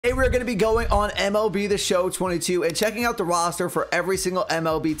Today we're going to be going on MLB The Show 22 and checking out the roster for every single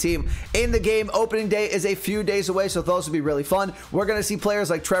MLB team in the game. Opening day is a few days away, so those will be really fun. We're going to see players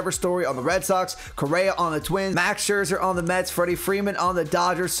like Trevor Story on the Red Sox, Correa on the Twins, Max Scherzer on the Mets, Freddie Freeman on the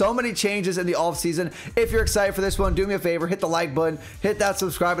Dodgers. So many changes in the offseason. If you're excited for this one, do me a favor, hit the like button, hit that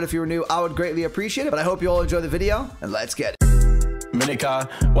subscribe button if you're new. I would greatly appreciate it, but I hope you all enjoy the video, and let's get it.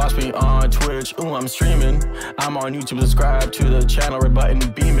 Minika, watch me on Twitch, ooh, I'm streaming. I'm on YouTube, subscribe to the channel, red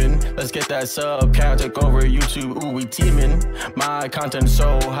button beaming. Let's get that sub count, take over YouTube, ooh, we teaming. My content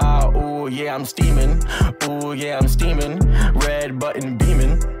so hot, ooh, yeah, I'm steaming. Ooh, yeah, I'm steaming, red button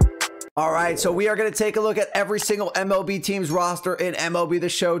beaming. All right, so we are going to take a look at every single MLB team's roster in MLB The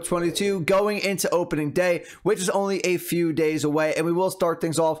Show 22 going into opening day, which is only a few days away. And we will start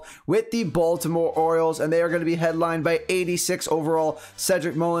things off with the Baltimore Orioles, and they are going to be headlined by 86 overall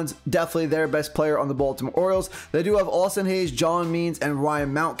Cedric Mullins, definitely their best player on the Baltimore Orioles. They do have Austin Hayes, John Means, and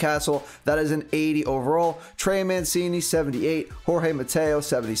Ryan Mountcastle. That is an 80 overall. Trey Mancini, 78. Jorge Mateo,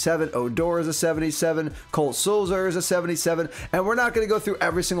 77. Odor is a 77. Cole Sulzer is a 77. And we're not going to go through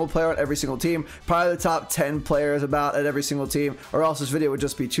every single player on every single team, probably the top 10 players about at every single team, or else this video would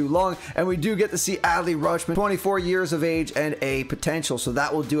just be too long. And we do get to see Adley Rutschman, 24 years of age and a potential, so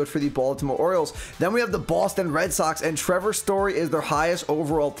that will do it for the Baltimore Orioles. Then we have the Boston Red Sox, and Trevor Story is their highest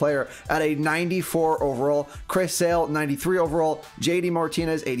overall player at a 94 overall. Chris Sale, 93 overall. JD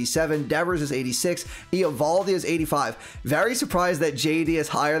Martinez, 87. Devers is 86. Eovaldi is 85. Very surprised that JD is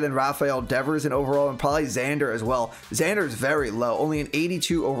higher than Rafael Devers in overall, and probably Xander as well. Xander is very low, only an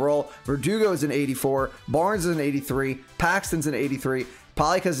 82 overall. Verdugo is an 84. Barnes is an 83. Paxton's an 83.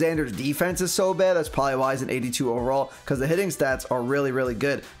 Probably because Xander's defense is so bad, that's probably why he's an 82 overall, because the hitting stats are really, really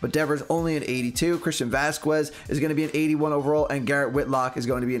good. But Devers only an 82. Christian Vasquez is going to be an 81 overall, and Garrett Whitlock is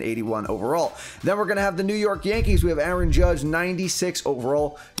going to be an 81 overall. Then we're going to have the New York Yankees. We have Aaron Judge, 96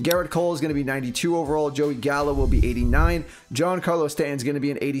 overall. Garrett Cole is going to be 92 overall. Joey Gallo will be 89. Giancarlo Stanton's going to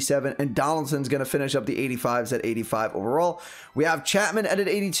be an 87, and Donaldson's going to finish up the 85s at 85 overall. We have Chapman at an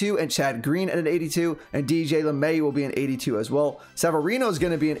 82, and Chad Green at an 82, and DJ LeMay will be an 82 as well. Severino is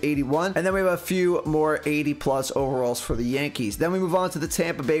going to be an 81, and then we have a few more 80 plus overalls for the Yankees. Then we move on to the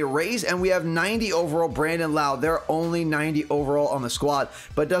Tampa Bay Rays, and we have 90 overall Brandon Lowe. They're only 90 overall on the squad,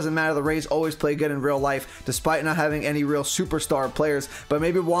 but it doesn't matter. The Rays always play good in real life despite not having any real superstar players, but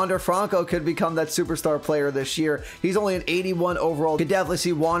maybe Wander Franco could become that superstar player this year. He's only an 81 overall. Could definitely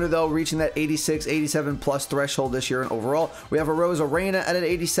see Wander though reaching that 86 87 plus threshold this year in overall. We have Rosa Reyna at an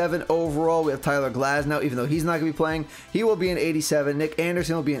 87 overall. We have Tyler Glasnow, even though he's not going to be playing, he will be an 87. Nick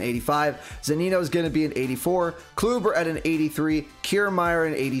Anderson will be an 85. Zanino is going to be an 84. Kluber at an 83. Kiermaier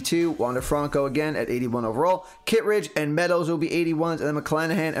an 82. Wander Franco again at 81 overall. Kittredge and Meadows will be 81s, and then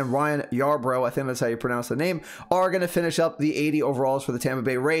McClanahan and Ryan Yarbrough, I think that's how you pronounce the name, are going to finish up the 80 overalls for the Tampa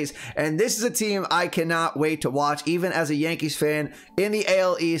Bay Rays. And this is a team I cannot wait to watch, even as a Yankees fan. In the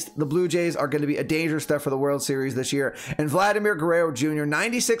AL East, the Blue Jays are going to be a dangerous step for the World Series this year. And Vladimir Guerrero Jr.,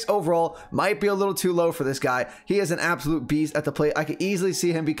 96 overall, might be a little too low for this guy. He is an absolute beast at the plate. I could easily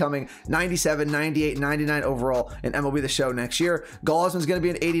see him becoming 97, 98, 99 overall in MLB The Show next year. Gausman's going to be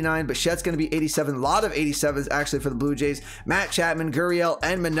an 89. Bichette's going to be 87. A lot of 87s actually for the Blue Jays. Matt Chapman, Gurriel,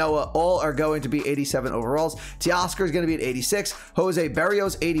 and Manoah all are going to be 87 overalls. Teoscar is going to be an 86. Jose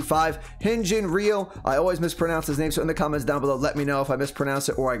Berrios, 85. Hyunjin Ryu, I always mispronounce his name, so in the comments down below, let me know if I mispronounce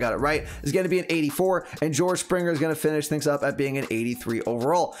it or I got it right, is going to be an 84. And George Springer is going to finish things up at being an 83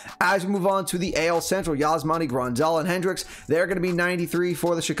 overall. As we move on to the AL Central, Yasmani Grandal and Hendricks, they're going to be 93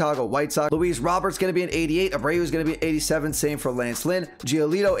 for the Chicago White Sox. Luis Roberts going to be an 88. Abreu is going to be an 87. Same for Lance Lynn.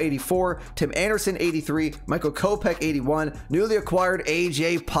 Giolito, 84. Tim Anderson, 83. Michael Kopech, 81. Newly acquired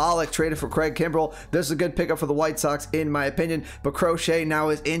AJ Pollock, traded for Craig Kimbrell. This is a good pickup for the White Sox, in my opinion, but Crochet now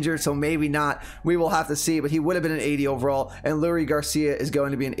is injured, so maybe not. We will have to see, but he would have been an 80 overall. And Lurie Garcia is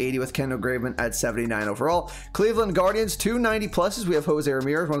going to be an 80 with Kendall Graveman at 79 overall. Cleveland Guardians, 290 pluses. We have Jose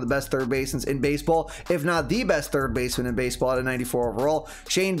Ramirez, one of the best third basemen in baseball, if not the best third baseman in baseball, at a 94 overall.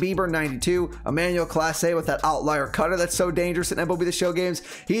 Shane Bieber, 92. Emmanuel Clase with that outlier cutter that's so dangerous in MLB The Show games,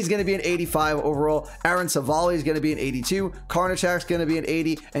 he's going to be an 85 overall. Aaron Savali is going to be an 82. Karnachak's going to be an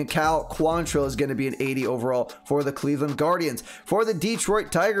 80. And Cal Quantrill is going to be an 80 overall for the Cleveland Guardians. For the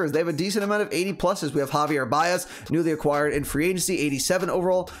Detroit Tigers, they have a decent amount of 80 pluses. We have Javier Baez, newly acquired in free agency, 87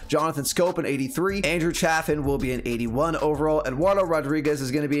 overall. Jonathan Scope, an 83. Andrew Chaffin will be an 81 overall. Eduardo Rodriguez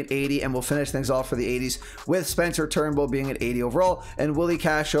is going to be an 80, and we'll finish things off for the 80s with Spencer Turnbull being an 80 overall. overall, and Willie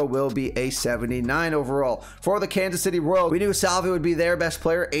Castro will be a 79 overall. For the Kansas City Royals, we knew Salvi would be their best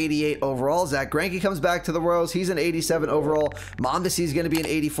player, 88 overall. Zach Greinke comes back to the Royals. He's an 87 overall. Mondesi is going to be an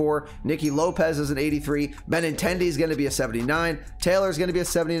 84. Nicky Lopez is an 83. Benintendi is going to be a 79. Taylor is going to be a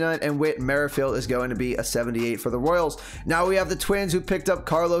 79, and Whit Merrifield is going to be a 78 for the Royals. Now we have the Twins, who picked up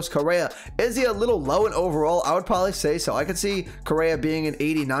Carlos Correa. Is he a little low in overall? I would probably say so. I could see Correa being an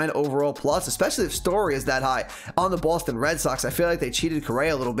 89 overall plus, especially if Story is that high. On the Boston Red Sox, I feel like they cheated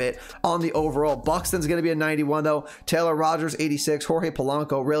Correa a little bit on the overall. Buxton's going to be a 91 though. Taylor Rogers, 86. Jorge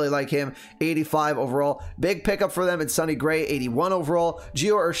Polanco, really like him, 85 overall. Big pickup for them in Sonny Gray, 81 overall.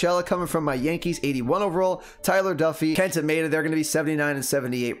 Gio Urshela coming from my Yankees, 81 overall. Tyler Duffy, Kenton Maeda, they're going to be 79 and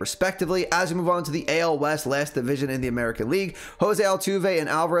 78 respectively. As we move on to the AL West, last division in the American League, Jose Altuve and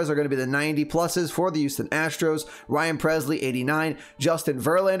Alvarez are going to be the 90 pluses for the Houston Astros. Ryan Presley, 89. Justin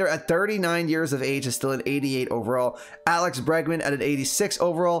Verlander at 39 years of age is still an 88 overall. Alex Bregman at an 86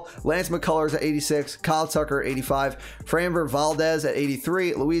 overall. Lance McCullers at 86. Kyle Tucker, 85. Framber Valdez at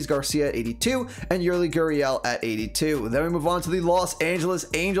 83. Luis Garcia at 82. And Yuli Gurriel at 82. Then we move on to the Los Angeles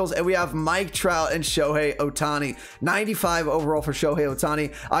Angels, and we have Mike Trout and Shohei Ohtani. 95 overall for Shohei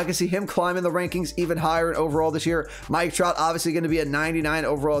Ohtani. I can see him climbing the rankings even higher in overall this year. Mike Trout obviously going to be a 99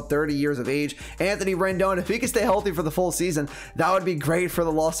 overall at 30 years of age. Anthony Rendon, if he can stay healthy for the full season, that would be great for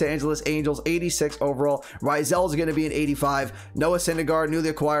the Los Angeles Angels. 86 overall. Rizal is going to be an 85. Noah Syndergaard, newly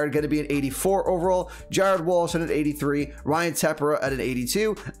acquired, going to be an 84 overall. Jared Walsh at an 83. Ryan Tepera at an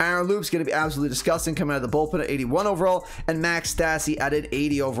 82. Aaron Loop's going to be absolutely disgusting coming out of the bullpen at 81 overall. And Max Stassi at an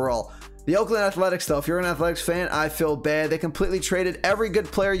 80 overall. The Oakland Athletics, though, if you're an Athletics fan, I feel bad. They completely traded every good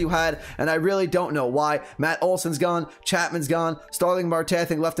player you had, and I really don't know why. Matt Olson's gone, Chapman's gone, Starling Marte, I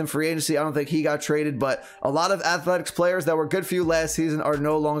think, left in free agency. I don't think he got traded, but a lot of Athletics players that were good for you last season are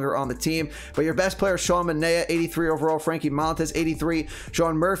no longer on the team. But your best player, Sean Manaea, 83 overall, Frankie Montes, 83,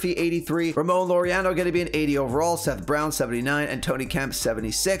 Sean Murphy, 83, Ramon Laureano going to be an 80 overall, Seth Brown, 79, and Tony Kemp,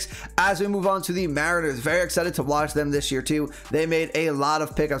 76. As we move on to the Mariners, very excited to watch them this year, too. They made a lot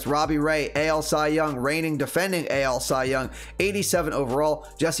of pickups. Robbie Ray, AL Cy Young, reigning defending AL Cy Young, 87 overall.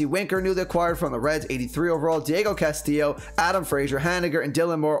 Jesse Winker, newly acquired from the Reds, 83 overall. Diego Castillo, Adam Frazier, Haniger, and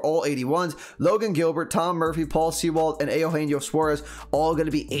Dylan Moore, all 81s. Logan Gilbert, Tom Murphy, Paul Sewald, and Eugenio Suarez, all going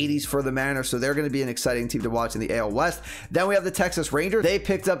to be 80s for the Mariners, so they're going to be an exciting team to watch in the AL West. Then we have the Texas Rangers. They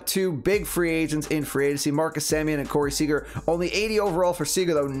picked up two big free agents in free agency, Marcus Semien and Corey Seager. Only 80 overall for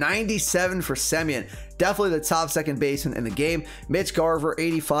Seager, though, 97 for Semien. Definitely the top second baseman in the game. Mitch Garver,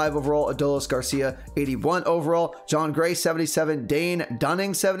 85 overall. Adolis Garcia, 81 overall. John Gray, 77. Dane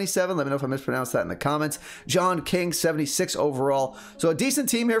Dunning, 77. Let me know if I mispronounced that in the comments. John King, 76 overall. So a decent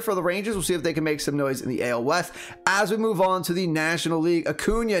team here for the Rangers. We'll see if they can make some noise in the AL West. As we move on to the National League,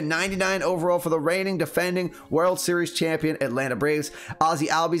 Acuna, 99 overall for the reigning defending World Series champion Atlanta Braves. Ozzie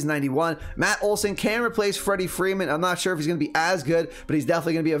Albies, 91. Matt Olson can replace Freddie Freeman. I'm not sure if he's going to be as good, but he's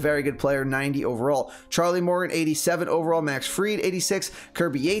definitely going to be a very good player, 90 overall. Charlie Morgan, 87 overall. Max Fried, 86.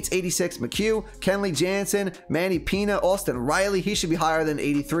 Kirby Yates, 86. McHugh, Kenley Jansen, Manny Pina, Austin Riley, he should be higher than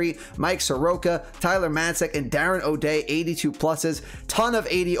 83. Mike Soroka, Tyler Matzek, and Darren O'Day, 82 pluses. Ton of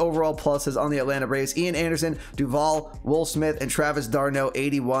 80 overall pluses on the Atlanta Braves. Ian Anderson, Duvall, Will Smith, and Travis d'Arnaud,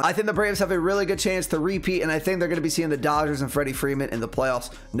 81. I think the Braves have a really good chance to repeat, and I think they're going to be seeing the Dodgers and Freddie Freeman in the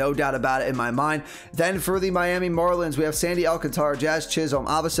playoffs. No doubt about it in my mind. Then for the Miami Marlins, we have Sandy Alcantara, Jazz Chisholm,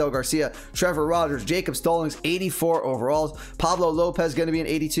 Avisel Garcia, Trevor Rogers, Jacob Stallings, 84 overalls. Pablo Lopez going to be an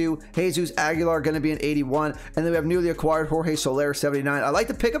 82. Jesus Aguilar going to be an 81. And then we have newly acquired Jorge Soler, 79. I like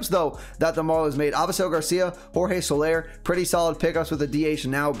the pickups, though, that the Marlins made. Avisel Garcia, Jorge Soler, pretty solid pickups with the DH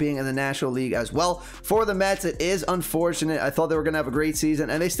now being in the National League as well. For the Mets, it is unfortunate. I thought they were going to have a great season,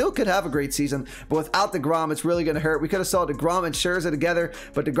 and they still could have a great season, but without DeGrom, it's really going to hurt. We could have saw DeGrom and Scherzer together,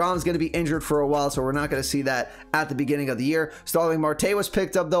 but DeGrom's going to be injured for a while, so we're not going to see that at the beginning of the year. Starling Marte was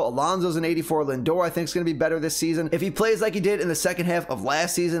picked up, though. Alonso's an 84. Lindor, I think, is going to be better this season. If he plays like he did in the second half of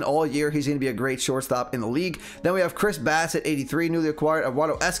last season all year, he's going to be a great shortstop in the league. Then we have Chris Bassett, 83, newly acquired.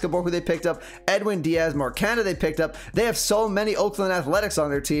 Eduardo Escobar, who they picked up. Edwin Diaz, Mark Canada, they picked up. They have so many Oakland Athletics on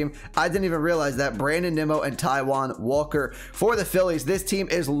their team. I didn't even realize that. Brandon Nimmo and Taijuan Walker. For the Phillies, this team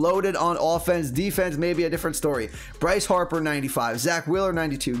is loaded on offense. Defense may be a different story. Bryce Harper, 95. Zach Wheeler,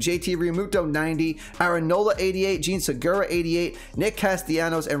 92. JT Realmuto, 90. Aaron Nola, 88. Gene Segura, 88. Nick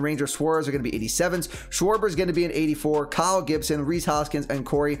Castellanos and Ranger Suarez are going to be 87s. Schwarber's going to be an 84. Kyle Gibson, Reese Hoskins, and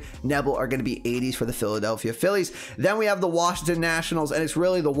Corey Neville are going to be 80s for the Philadelphia Phillies. Then we have the Washington Nationals, and it's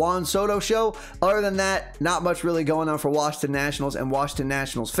really the Juan Soto show. Other than that, not much really going on for Washington Nationals and Washington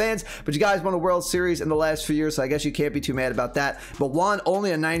Nationals fans, but you guys won a World Series in the last few years, so I guess you can't be too mad about that. But Juan,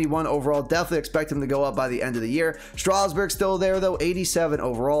 only a 91 overall. Definitely expect him to go up by the end of the year. Strasburg still there, though, 87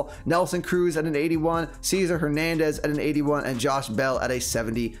 overall. Nelson Cruz at an 81. Cesar Hernandez at an 81. And Josh Bell at a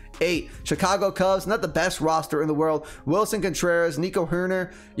 78. Chicago Cubs, not the best roster in the world. Wilson Contreras, Nico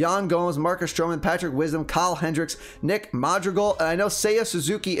Herner, Yan Gomes, Marcus Stroman, Patrick Wisdom, Kyle Hendricks, Nick Madrigal, and I know Seiya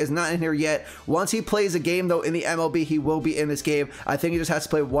Suzuki is not in here yet. Once he plays a game, though, in the MLB, he will be in this game. I think he just has to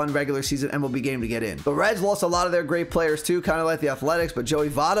play one regular season MLB game to get in. The Reds lost a lot of their great players, too, kind of like the Athletics, but Joey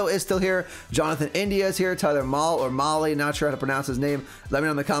Votto is still here. Jonathan India is here. Tyler Mahle, or Molly, not sure how to pronounce his name. Let me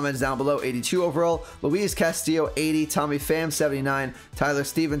know in the comments down below. 82 overall. Luis Castillo, 80. Tommy Pham, 79. Tyler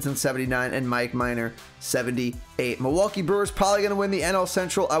Stevenson, 79. And Mike Minor, 78. Milwaukee Brewers probably going to win the NL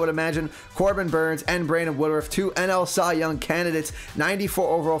Central, I would imagine. Corbin Burnes and Brandon Woodruff, two NL Cy Young candidates. 94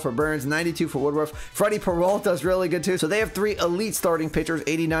 overall for Burnes, 92 for Woodruff. Freddie Peralta is really good too. So they have three elite starting pitchers.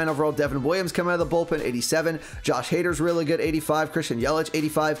 89 overall. Devin Williams coming out of the bullpen, 87. Josh Hader's really good, 85. Christian Yelich,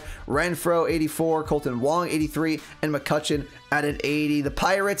 85. Renfroe, 84. Colton Wong, 83. And McCutchen at an 80. The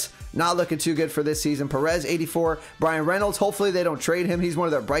Pirates, not looking too good for this season. Perez, 84. Brian Reynolds, hopefully they don't trade him. He's one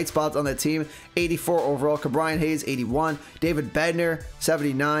of their bright spots on the team. 84 overall. Cabrian Hayes, 81. David Bednar,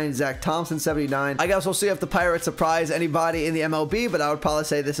 79. Zach Thompson, 79. I guess we'll see if the Pirates surprise anybody in the MLB, but I would probably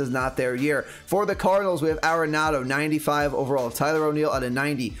say this is not their year. For the Cardinals, we have Arenado, 95 overall. Tyler O'Neill at a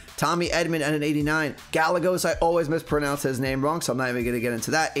 90. Tommy Edman at an 89. Gallegos, I always mispronounce his name wrong, so I'm not even going to get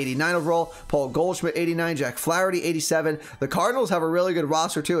into that. 89 overall. Paul Goldschmidt, 89. Jack Flaherty, 87. The Cardinals have a really good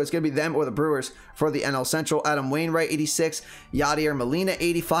roster, too. It's going to be them or the Brewers for the NL Central. Adam Wainwright, 86. Yadier Molina,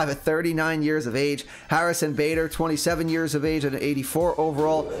 85 at 39 years of age. Harrison Bader, 27 years of age at an 84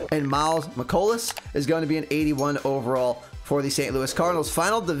 overall. And Miles McCollum is going to be an 81 overall for the St. Louis Cardinals.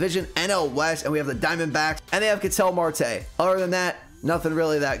 Final division, NL West, and we have the Diamondbacks, and they have Ketel Marte. Other than that, nothing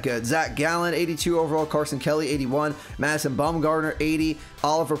really that good. Zach Gallen, 82 overall. Carson Kelly, 81. Madison Bumgarner, 80.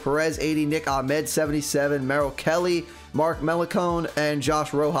 Oliver Perez, 80. Nick Ahmed, 77. Merrill Kelly, Mark Melicone, and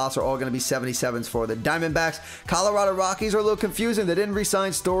Josh Rojas are all going to be 77s for the Diamondbacks. Colorado Rockies are a little confusing. They didn't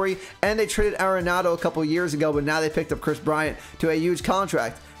re-sign Story, and they traded Arenado a couple years ago, but now they picked up Chris Bryant to a huge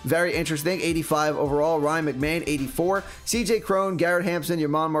contract. Very interesting. 85 overall. Ryan McMahon, 84. CJ Cron, Garrett Hampson,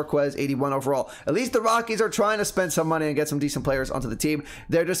 Yerman Marquez, 81 overall. At least the Rockies are trying to spend some money and get some decent players onto the team.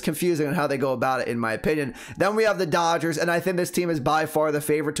 They're just confusing on how they go about it, in my opinion. Then we have the Dodgers, and I think this team is by far the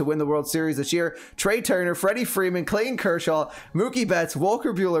favorite to win the World Series this year. Trey Turner, Freddie Freeman, Clayton Kershaw, Mookie Betts,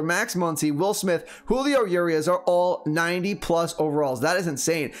 Walker Buehler, Max Muncy, Will Smith, Julio Urias are all 90-plus overalls. That is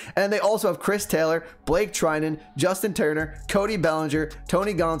insane. And they also have Chris Taylor, Blake Trinan, Justin Turner, Cody Bellinger,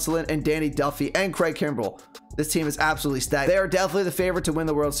 Tony Gonsolin, and Danny Duffy, and Craig Kimbrell. This team is absolutely stacked. They are definitely the favorite to win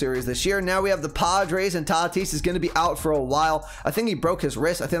the World Series this year. Now we have the Padres, and Tatis is going to be out for a while. I think he broke his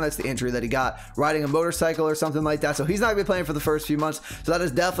wrist. I think that's the injury that he got riding a motorcycle or something like that. So he's not going to be playing for the first few months. So that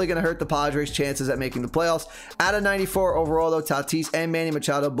is definitely going to hurt the Padres' chances at making the playoffs. At a 94 overall, though, Tatis and Manny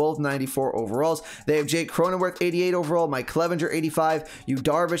Machado both 94 overalls. They have Jake Cronenworth, 88 overall. Mike Clevenger, 85. Yu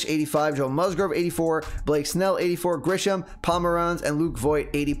Darvish, 85. Joe Musgrove, 84. Blake Snell, 84. Grisham, Pomeranz, and Luke Voigt,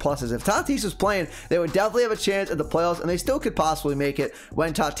 80 pluses. If Tatis was playing, they would definitely have a chance at the playoffs, and they still could possibly make it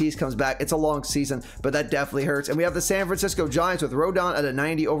when Tatis comes back. It's a long season, but that definitely hurts. And we have the San Francisco Giants with Rodon at a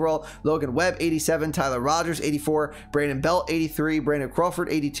 90 overall, Logan Webb, 87, Tyler Rogers, 84, Brandon Belt, 83, Brandon Crawford,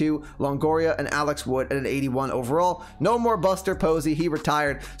 82, Longoria, and Alex Wood at an 81 overall. No more Buster Posey. He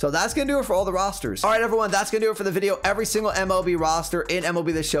retired. So that's going to do it for all the rosters. All right, everyone, that's going to do it for the video. Every single MLB roster in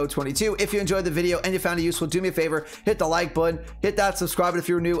MLB The Show 22. If you enjoyed the video and you found it useful, do me a favor, hit the like button, hit that subscribe if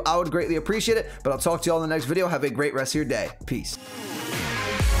you're new. I would greatly appreciate it, but I'll talk to you all in the next video. Have a great rest of your day. Peace.